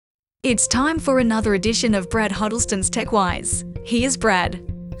It's time for another edition of Brad Huddleston's Techwise. Here's Brad.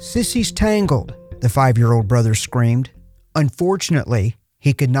 "Sissy's tangled," the 5-year-old brother screamed. Unfortunately,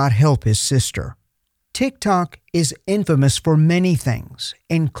 he could not help his sister. TikTok is infamous for many things,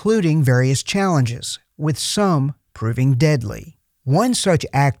 including various challenges, with some proving deadly. One such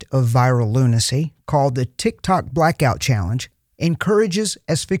act of viral lunacy, called the TikTok Blackout Challenge, encourages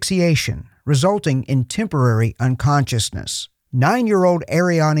asphyxiation, resulting in temporary unconsciousness. 9-year-old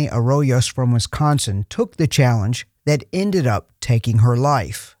Ariane Arroyos from Wisconsin took the challenge that ended up taking her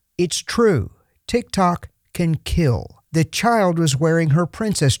life. It's true, TikTok can kill. The child was wearing her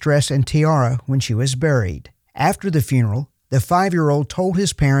princess dress and tiara when she was buried. After the funeral, the 5-year-old told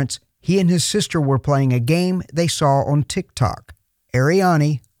his parents he and his sister were playing a game they saw on TikTok.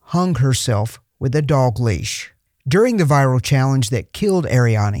 Ariane hung herself with a dog leash. During the viral challenge that killed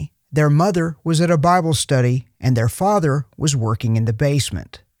Ariane, their mother was at a Bible study and their father was working in the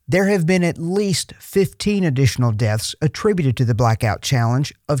basement. There have been at least 15 additional deaths attributed to the Blackout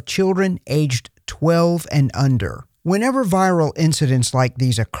Challenge of children aged 12 and under. Whenever viral incidents like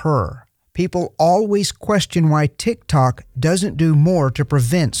these occur, people always question why TikTok doesn't do more to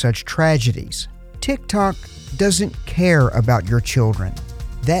prevent such tragedies. TikTok doesn't care about your children.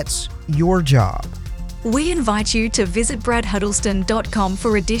 That's your job. We invite you to visit bradhuddleston.com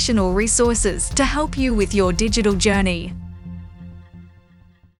for additional resources to help you with your digital journey.